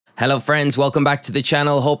Hello friends, welcome back to the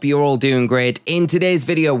channel. Hope you're all doing great. In today's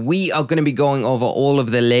video, we are going to be going over all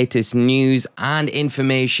of the latest news and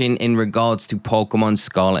information in regards to Pokemon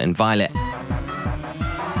Scarlet and Violet.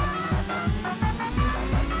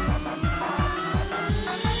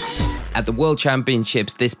 At the World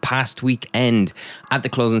Championships this past weekend, at the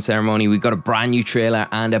closing ceremony, we got a brand new trailer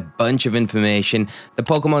and a bunch of information. The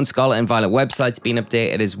Pokemon Scarlet and Violet website's been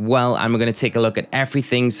updated as well, and we're going to take a look at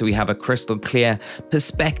everything so we have a crystal clear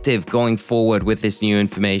perspective going forward with this new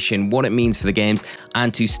information, what it means for the games,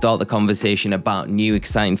 and to start the conversation about new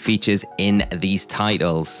exciting features in these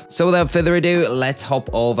titles. So without further ado, let's hop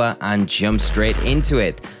over and jump straight into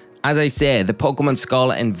it. As I said, the Pokemon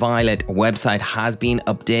Scarlet and Violet website has been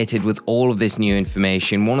updated with all of this new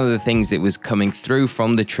information. One of the things that was coming through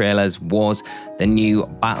from the trailers was the new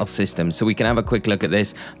battle system. So we can have a quick look at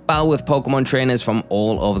this. Battle with Pokemon trainers from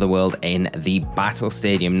all over the world in the Battle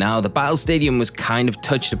Stadium. Now, the Battle Stadium was kind of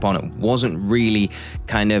touched upon. It wasn't really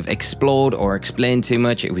kind of explored or explained too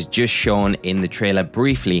much. It was just shown in the trailer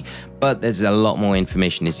briefly. But there's a lot more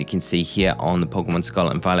information, as you can see here on the Pokemon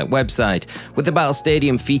Scarlet and Violet website. With the Battle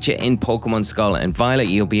Stadium feature in Pokemon Scarlet and Violet,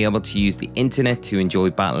 you'll be able to use the internet to enjoy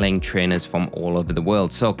battling trainers from all over the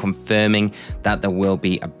world. So confirming that there will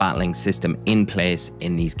be a battling system in place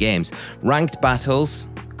in these games. Ranked battles,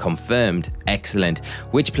 confirmed. Excellent.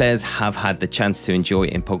 Which players have had the chance to enjoy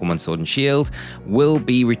in Pokemon Sword and Shield will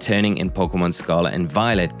be returning in Pokemon Scarlet and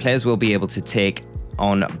Violet. Players will be able to take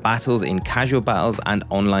on battles in casual battles and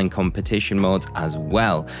online competition modes as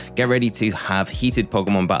well. Get ready to have heated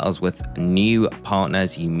Pokemon battles with new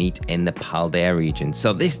partners you meet in the Paldea region.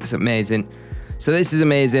 So this is amazing.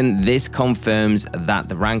 This confirms that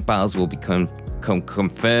the ranked battles will be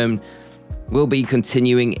confirmed will be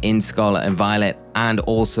continuing in Scarlet and Violet, and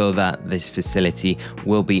also that this facility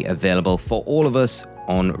will be available for all of us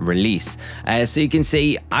on release. So you can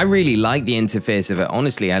see, I really like the interface of it.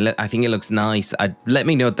 Honestly, I think it looks nice. Let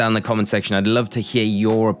me know down in the comment section. I'd love to hear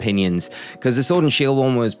your opinions, because the Sword and Shield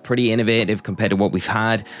one was pretty innovative compared to what we've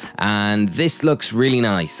had, and this looks really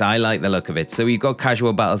nice. I like the look of it. So we've got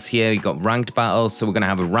casual battles here, we've got ranked battles, so we're going to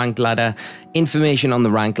have a ranked ladder. Information on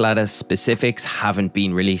the ranked ladder specifics haven't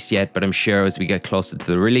been released yet, but I'm sure as we get closer to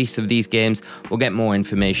the release of these games, we'll get more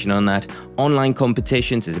information on that. Online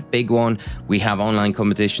competitions is a big one. We have online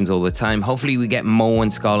competitions all the time. Hopefully we get more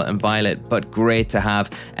in Scarlet and Violet, but great to have.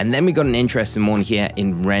 And then we got an interesting one here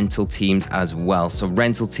in rental teams as well. So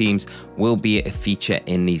rental teams will be a feature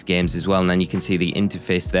in these games as well. And then you can see the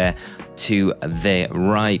interface there to the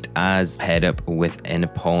right as paired up with an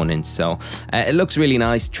opponent. So it looks really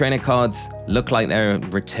nice. Trainer cards look like they're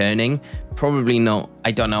returning. Probably not.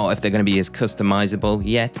 I don't know if they're going to be as customizable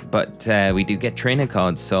yet, but we do get trainer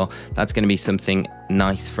cards, so that's going to be something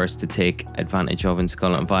nice for us to take advantage of in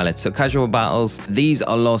Scarlet and Violet. So casual battles, these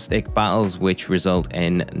are low stake battles which result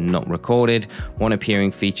in not recorded. One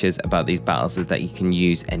appearing features about these battles is that you can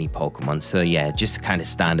use any Pokemon. So yeah, just kind of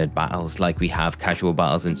standard battles like we have casual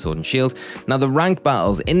battles in Sword and Shield. Now the ranked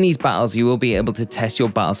battles, in these battles you will be able to test your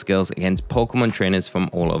battle skills against Pokemon trainers from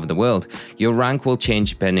all over the world. Your rank will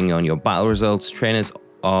change depending on your battle results. Trainers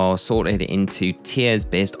are sorted into tiers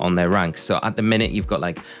based on their ranks. So at the minute you've got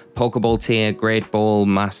like Pokeball tier, Great Ball,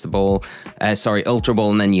 Master Ball, Ultra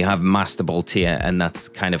Ball, and then you have Master Ball tier, and that's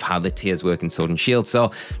kind of how the tiers work in Sword and Shield.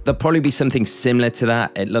 So there'll probably be something similar to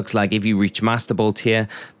that. It looks like if you reach Master Ball tier,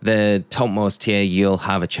 the topmost tier, you'll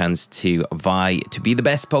have a chance to vie to be the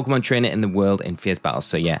best Pokemon trainer in the world in fierce battles.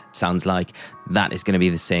 So yeah, it sounds like that is going to be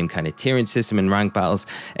the same kind of tiering system in ranked battles,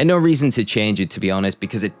 and no reason to change it, to be honest,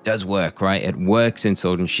 because it does work, right? It works in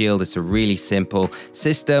Sword and Shield. It's a really simple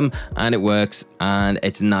system and it works, and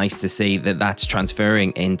it's nice to see that that's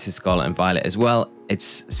transferring into Scarlet and Violet as well.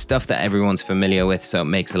 It's stuff that everyone's familiar with, so it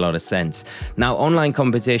makes a lot of sense. Now, online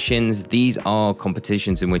competitions, these are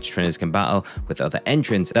competitions in which trainers can battle with other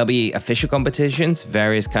entrants. There'll be official competitions.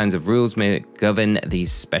 Various kinds of rules may govern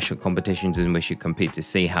these special competitions in which you compete to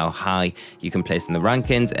see how high you can place in the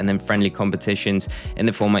rankings, and then friendly competitions. In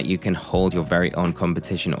the format, you can hold your very own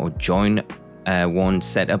competition or join one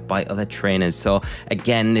set up by other trainers. So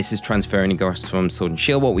again, this is transferring across from Sword and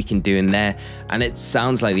Shield, what we can do in there, and it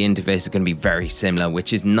sounds like the interface is going to be very similar,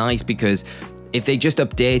 which is nice, because if they just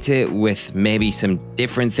update it with maybe some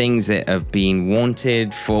different things that have been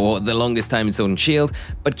wanted for the longest time in Sword and Shield,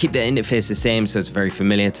 but keep the interface the same so it's very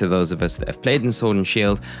familiar to those of us that have played in Sword and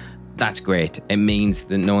Shield, that's great. It means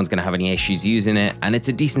that no one's going to have any issues using it, and it's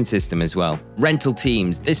a decent system as well. Rental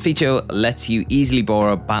teams. This feature lets you easily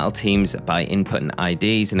borrow battle teams by inputting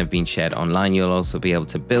IDs and have been shared online. You'll also be able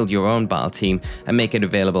to build your own battle team and make it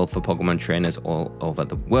available for Pokemon trainers all over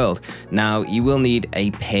the world. Now, you will need a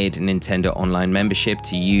paid Nintendo Online membership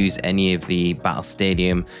to use any of the Battle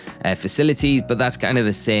Stadium facilities, but that's kind of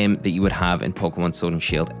the same that you would have in Pokemon Sword and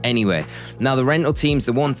Shield anyway. Now, the rental teams,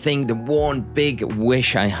 the one big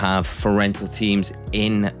wish I have for rental teams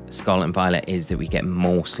in Scarlet and Violet is that we get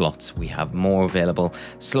more slots. We have more available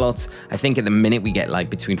slots. I think at the minute we get like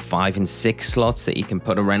between 5 and 6 slots that you can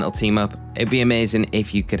put a rental team up. It'd be amazing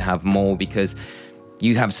if you could have more, because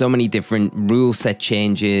you have so many different rule set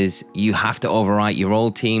changes. You have to overwrite your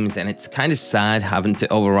old teams, and it's kind of sad having to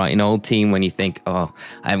overwrite an old team when you think, oh,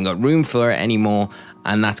 I haven't got room for it anymore,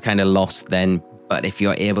 and that's kind of lost then. But if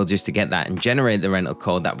you're able just to get that and generate the rental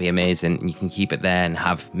code, that'd be amazing. And you can keep it there and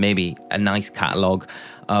have maybe a nice catalog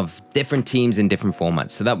of different teams in different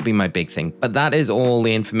formats. So that would be my big thing. But that is all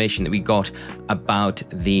the information that we got about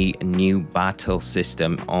the new battle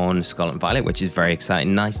system on Scarlet and Violet, which is very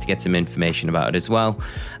exciting. Nice to get some information about it as well.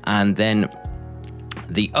 And then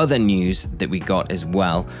the other news that we got as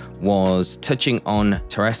well was touching on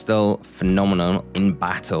terrestrial phenomenon in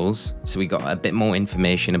battles. So we got a bit more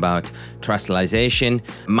information about terrestrialization.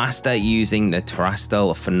 Master using the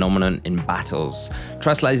terrestrial phenomenon in battles.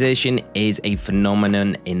 Terrestrialization is a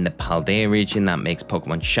phenomenon in the Paldea region that makes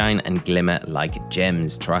Pokemon shine and glimmer like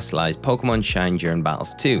gems. Terrestrialized Pokemon shine during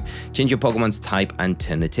battles too. Change your Pokemon's type and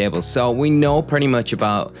turn the tables. So we know pretty much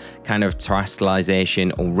about kind of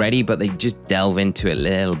terrestrialization already, but they just delve into it a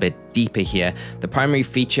little bit deeper here. The primary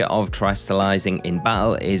feature of terrestrializing in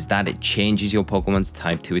battle is that it changes your Pokemon's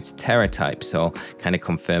type to its Tera type, so kind of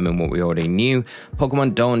confirming what we already knew.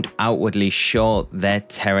 Pokemon don't outwardly show their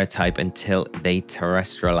Tera type until they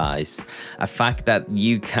terrestrialize. A fact that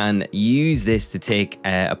you can use this to take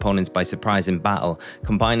opponents by surprise in battle.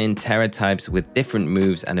 Combining Tera types with different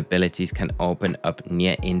moves and abilities can open up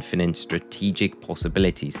near infinite strategic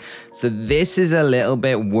possibilities. So this is a little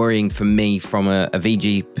bit worrying for me from a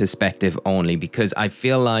VG perspective only, because I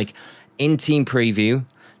feel like in Team Preview,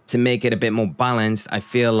 to make it a bit more balanced, I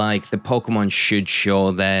feel like the Pokemon should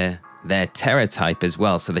show their Tera type as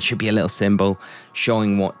well. So there should be a little symbol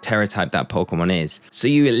showing what Tera type that Pokemon is, so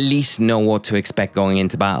you at least know what to expect going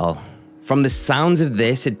into battle. From the sounds of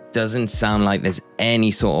this, it doesn't sound like there's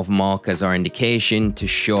any sort of markers or indication to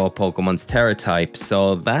show Pokemon's Tera type,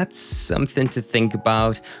 so that's something to think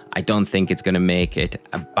about. I don't think it's going to make it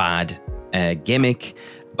a bad gimmick,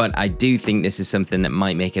 but I do think this is something that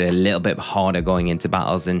might make it a little bit harder going into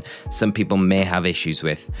battles, and some people may have issues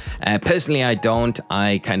with. Personally, I don't.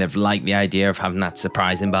 I kind of like the idea of having that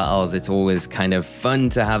surprise in battles. It's always kind of fun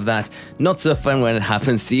to have that. Not so fun when it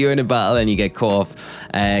happens to you in a battle and you get caught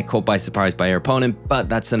by surprise by your opponent, but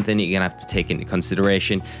that's something that you're going to have to take into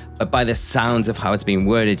consideration. But by the sounds of how it's being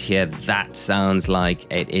worded here, that sounds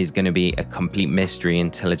like it is going to be a complete mystery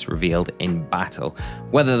until it's revealed in battle.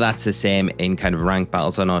 Whether that's the same in kind of ranked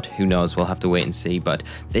battles or not, who knows? We'll have to wait and see, but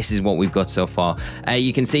this is what we've got so far.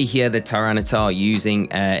 You can see here the Tyranitar using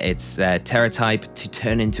its Tera type to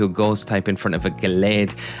turn into a Ghost type in front of a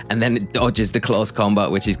Gallade, and then it dodges the close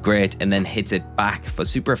combat, which is great, and then hits it back for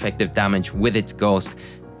super effective damage with its Ghost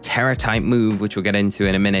Tera type move, which we'll get into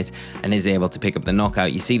in a minute, and is able to pick up the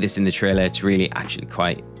knockout. You see this in the trailer. It's really actually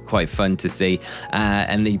quite fun to see.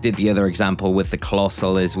 And they did the other example with the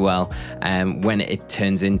Colossal as well. When it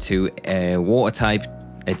turns into a water type,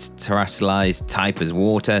 its terrestrialized type is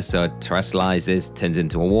water, so it terrestrializes, turns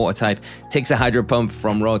into a water type, takes a Hydro Pump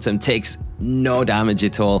from Rotom, takes no damage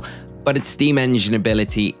at all, but its Steam Engine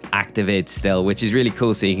ability activates still, which is really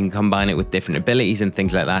cool. So you can combine it with different abilities and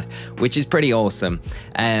things like that, which is pretty awesome.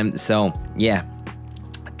 So yeah,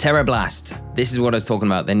 Terra Blast. This is what I was talking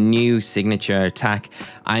about, the new signature attack.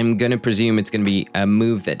 I'm going to presume it's going to be a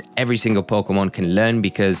move that every single Pokemon can learn,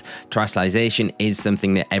 because terrestrialization is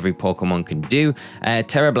something that every Pokemon can do.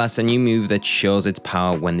 Terra Blast, a new move that shows its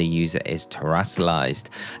power when the user is terrestrialized.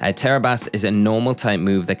 Terra Blast is a normal type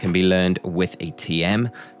move that can be learned with a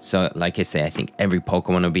TM. So like I say, I think every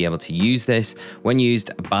Pokemon will be able to use this. When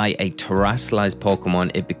used by a terrestrialized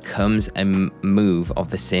Pokemon, it becomes a move of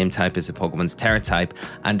the same type as a Pokemon's Terra type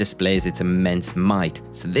and displays its immense might.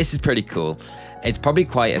 So this is pretty cool. It's probably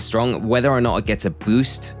quite a strong, whether or not it gets a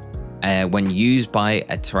boost when used by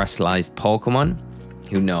a terrestrialized Pokemon,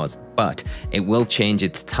 who knows, but it will change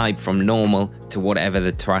its type from normal to whatever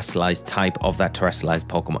the terrestrialized type of that terrestrialized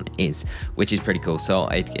Pokemon is, which is pretty cool. So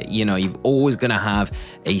you know, you're always going to have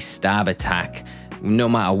a stab attack no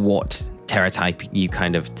matter what Tera type you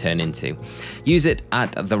kind of turn into. Use it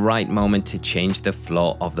at the right moment to change the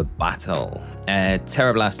flow of the battle.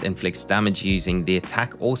 Tera Blast inflicts damage using the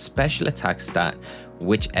attack or special attack stat,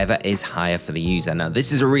 whichever is higher for the user. Now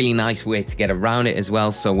this is a really nice way to get around it as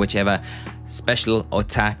well, so whichever special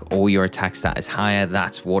attack or your attack stat is higher,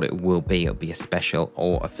 that's what it will be. It'll be a special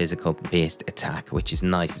or a physical based attack, which is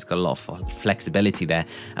nice. It's got a lot of flexibility there,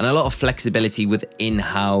 and a lot of flexibility within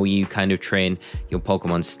how you kind of train your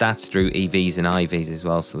Pokemon stats through EVs and IVs as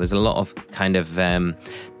well. So there's a lot of kind of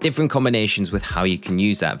different combinations with how you can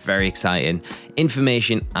use that. Very exciting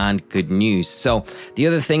information and good news. So the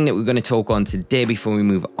other thing that we're going to talk on today before we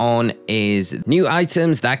move on is new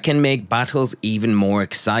items that can make battles even more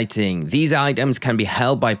exciting. These items can be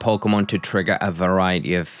held by Pokemon to trigger a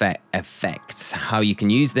variety of effects. How you can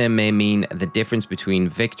use them may mean the difference between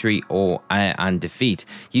victory and defeat.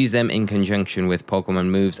 Use them in conjunction with Pokemon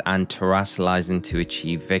moves and terrestrializing to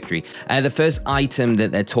achieve victory. The first item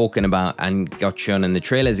that they're talking about and got shown in the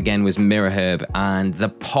trailers again was Mirror Herb, and the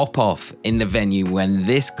pop-off in the venue when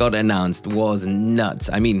this got announced was nuts.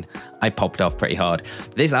 I mean, I popped off pretty hard.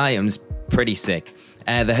 This item's pretty sick.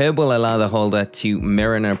 The herb will allow the holder to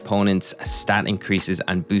mirror an opponent's stat increases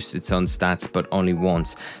and boost its own stats, but only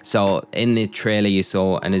once. So in the trailer, you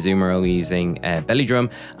saw an Azumarill using Belly Drum,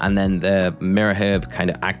 and then the mirror herb kind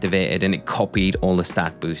of activated and it copied all the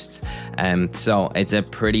stat boosts. So it's a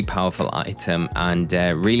pretty powerful item and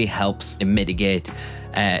really helps mitigate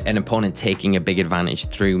an opponent taking a big advantage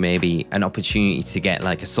through maybe an opportunity to get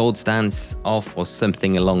like a sword stance off or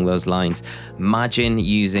something along those lines. Imagine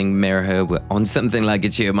using Mirror Herb on something like a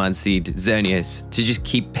Geomancy Xerneas to just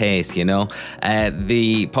keep pace, you know?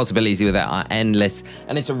 The possibilities with that are endless,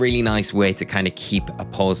 and it's a really nice way to kind of keep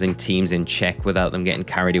opposing teams in check without them getting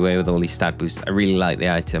carried away with all these stat boosts. I really like the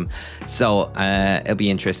item. So it'll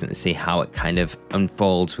be interesting to see how it kind of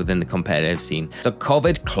unfolds within the competitive scene. So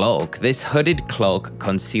Covered Cloak. This hooded cloak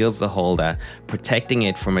conceals the holder, protecting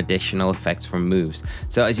it from additional effects from moves.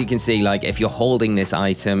 So as you can see, like if you're holding this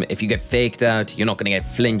item, if you get faked out, you're not going to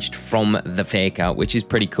get flinched from the fake out, which is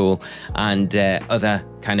pretty cool. And other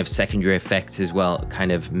kind of secondary effects as well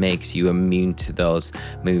kind of makes you immune to those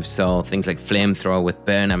moves. So things like Flamethrower with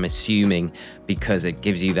Burn, I'm assuming because it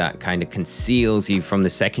gives you that kind of conceals you from the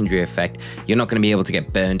secondary effect, you're not going to be able to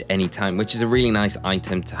get burned anytime, which is a really nice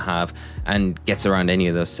item to have and gets around any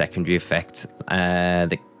of those secondary effects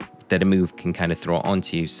that a move can kind of throw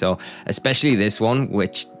onto you. So especially this one,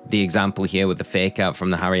 which the example here with the fake out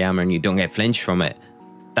from the Hariyama and you don't get flinched from it,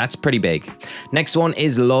 that's pretty big. Next one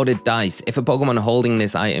is Loaded Dice. If a Pokemon holding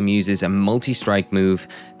this item uses a multi-strike move,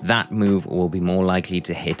 that move will be more likely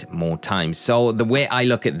to hit more times. So the way I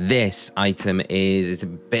look at this item is it's a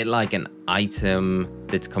bit like an item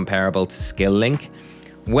that's comparable to Skill Link.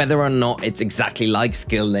 Whether or not it's exactly like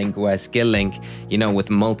Skill Link, where Skill Link, you know, with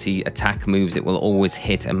multi-attack moves, it will always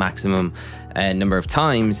hit a maximum number of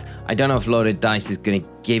times. I don't know if Loaded Dice is going to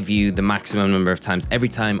give you the maximum number of times every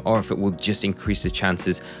time, or if it will just increase the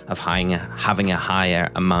chances of having a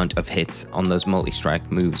higher amount of hits on those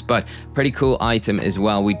multi-strike moves. But pretty cool item as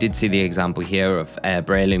well. We did see the example here of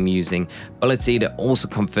Breloom using Bullet Seed. It also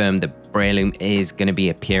confirmed that Breloom is going to be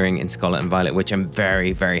appearing in Scarlet and Violet, which I'm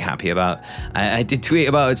very, very happy about. I did tweet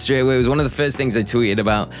about it straight away. It was one of the first things I tweeted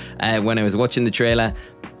about when I was watching the trailer.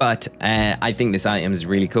 But I think this item is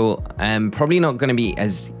really cool. Probably not going to be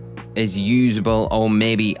as usable or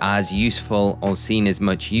maybe as useful or seen as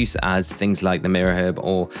much use as things like the Mirror Herb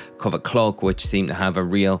or Covered Cloak, which seem to have a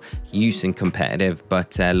real use in competitive.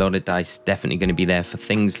 But Loaded Dice definitely going to be there for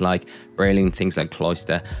things like Breloom, things like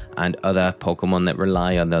Cloyster, and other Pokemon that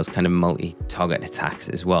rely on those kind of multi-target attacks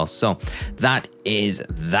as well. So that is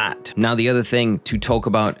that. Now the other thing to talk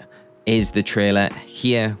about is the trailer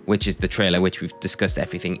here, which is the trailer which we've discussed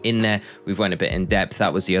everything in there. We've went a bit in depth.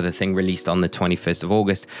 That was the other thing released on the 21st of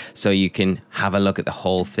August, so you can have a look at the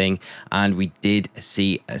whole thing. And we did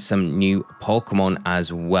see some new Pokemon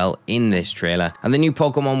as well in this trailer, and the new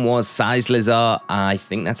Pokemon was Sizelizar. I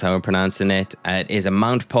think that's how we're pronouncing it. It is a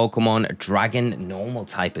Mount Pokemon, Dragon Normal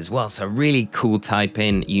type as well, so really cool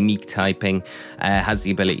typing, unique typing. Has the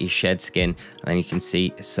ability to shed skin, and you can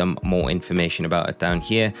see some more information about it down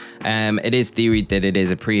here. It is theoried that it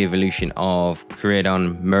is a pre-evolution of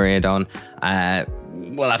Koraidon, Miraidon.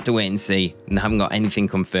 we'll have to wait and see. I haven't got anything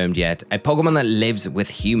confirmed yet. A Pokemon that lives with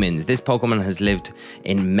humans. This Pokemon has lived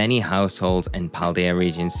in many households in Paldea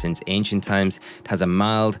regions since ancient times. It has a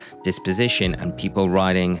mild disposition, and people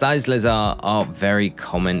riding Sizlazar are very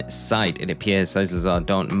common sight. It appears Sizlazar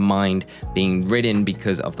don't mind being ridden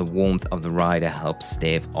because of the warmth of the rider helps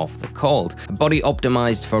stave off the cold. A body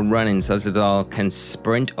optimized for running, Sizlazar can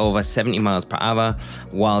sprint over 70 miles per hour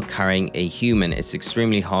while carrying a human. It's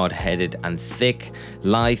extremely hard-headed and thick.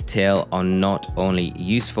 Lithe tail are not only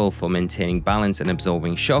useful for maintaining balance and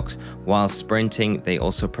absorbing shocks while sprinting, they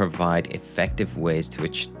also provide effective ways to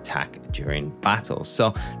attack during battles.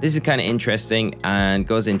 So this is kind of interesting and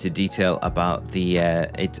goes into detail about the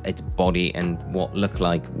its body and what look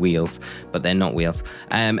like wheels, but they're not wheels.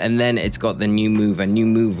 And then it's got the new move. A new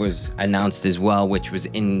move was announced as well, which was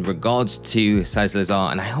in regards to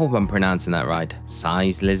Sizlazar, and I hope I'm pronouncing that right.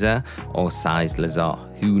 Sizlazar or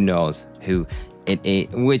Sizlazar, who knows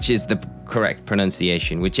which is the correct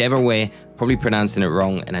pronunciation. Whichever way, probably pronouncing it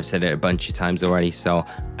wrong, and I've said it a bunch of times already, so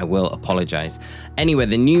I will apologize. Anyway,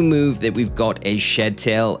 the new move that we've got is Shed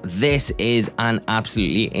Tail. This is an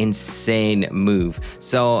absolutely insane move.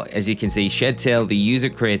 So as you can see, Shed Tail, the user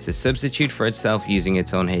creates a substitute for itself using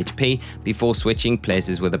its own HP before switching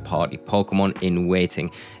places with a party Pokemon in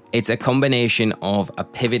waiting. It's a combination of a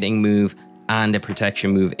pivoting move and a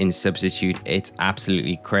protection move in substitute. It's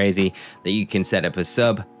absolutely crazy that you can set up a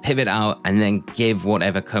sub, pivot out, and then give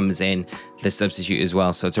whatever comes in the substitute as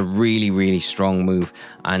well. So it's a really, really strong move,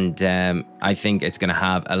 and I think it's going to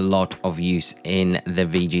have a lot of use in the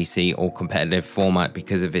VGC or competitive format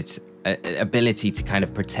because of its ability to kind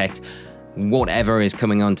of protect whatever is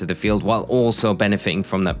coming onto the field while also benefiting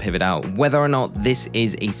from that pivot out. Whether or not this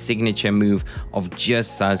is a signature move of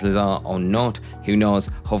just Sizlazar or not, who knows?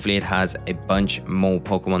 Hopefully it has a bunch more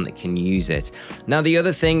Pokemon that can use it. Now, the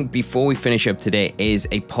other thing before we finish up today is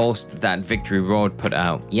a post that Victory Road put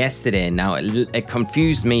out yesterday. Now, it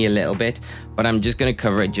confused me a little bit, but I'm just going to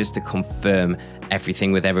cover it just to confirm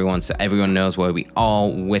everything with everyone, so everyone knows where we are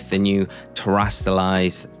with the new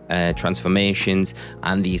terrestrialize transformations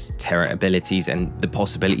and these Tera abilities and the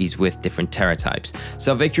possibilities with different Tera types.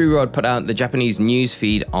 So Victory Road put out the Japanese news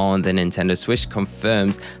feed on the Nintendo Switch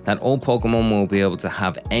confirms that all Pokemon will be able to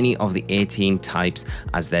have any of the 18 types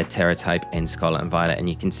as their Tera type in Scarlet and Violet. And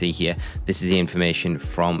you can see here, this is the information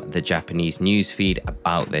from the Japanese news feed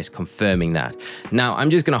about this, confirming that. Now, I'm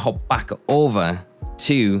just going to hop back over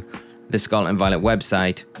to the Scarlet and Violet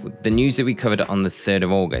website, the news that we covered on the 3rd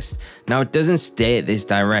of August. Now, it doesn't state this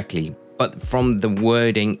directly, but from the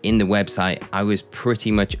wording in the website, I was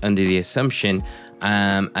pretty much under the assumption,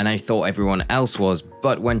 and I thought everyone else was,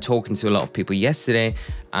 but when talking to a lot of people yesterday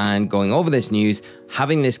and going over this news,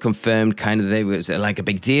 having this confirmed, kind of, it was like a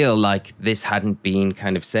big deal, like this hadn't been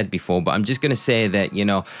kind of said before. But I'm just going to say that, you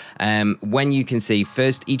know, when you can see,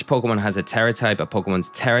 first, each Pokemon has a Tera type. A Pokemon's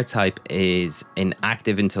Tera type is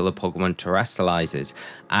inactive until the Pokemon terrestrializes,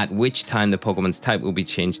 at which time the Pokemon's type will be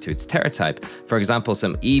changed to its Tera type. For example,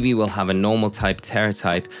 some Eevee will have a normal type Tera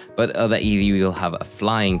type, but other Eevee will have a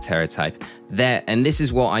flying Tera type. And this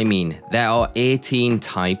is what I mean. There are 18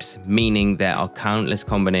 types, meaning there are countless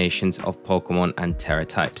combinations of Pokemon and Tera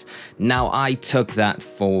types. Now, I took that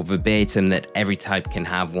for verbatim that every type can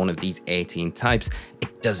have one of these 18 types.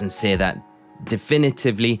 It doesn't say that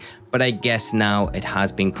definitively, but I guess now it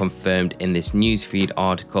has been confirmed in this newsfeed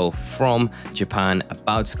article from Japan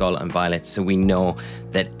about Scarlet and Violet, so we know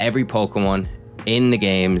that every Pokemon in the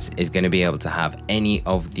games is going to be able to have any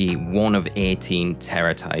of the one of 18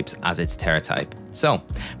 Tera types as its Tera type. So,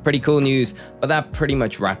 pretty cool news, but that pretty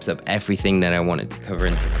much wraps up everything that I wanted to cover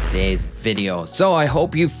in today's video. So I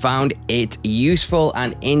hope you found it useful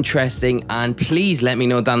and interesting, and please let me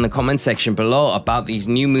know down in the comment section below about these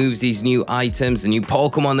new moves, these new items, the new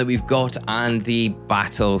Pokemon that we've got, and the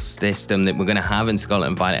battle system that we're going to have in Scarlet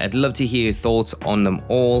and Violet. I'd love to hear your thoughts on them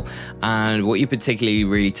all, and what you particularly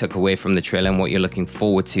really took away from the trailer and what you're looking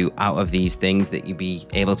forward to out of these things that you'll be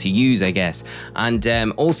able to use, I guess. And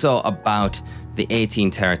also about the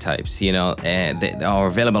 18 Tera types, you know, that are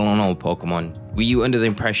available on all Pokemon. Were you under the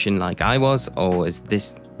impression like I was, or is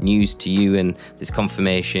this news to you and this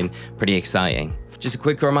confirmation pretty exciting? Just a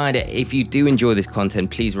quick reminder, if you do enjoy this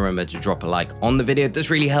content, please remember to drop a like on the video. It does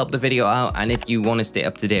really help the video out. And if you want to stay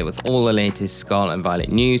up to date with all the latest Scarlet and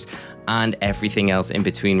Violet news and everything else in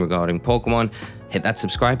between regarding Pokemon, hit that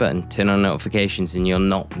subscribe button, turn on notifications, and you'll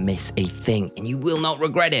not miss a thing, and you will not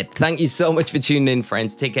regret it. Thank you so much for tuning in,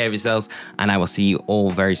 friends. Take care of yourselves, and I will see you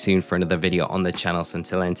all very soon for another video on the channel. So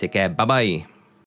until then, take care. Bye-bye.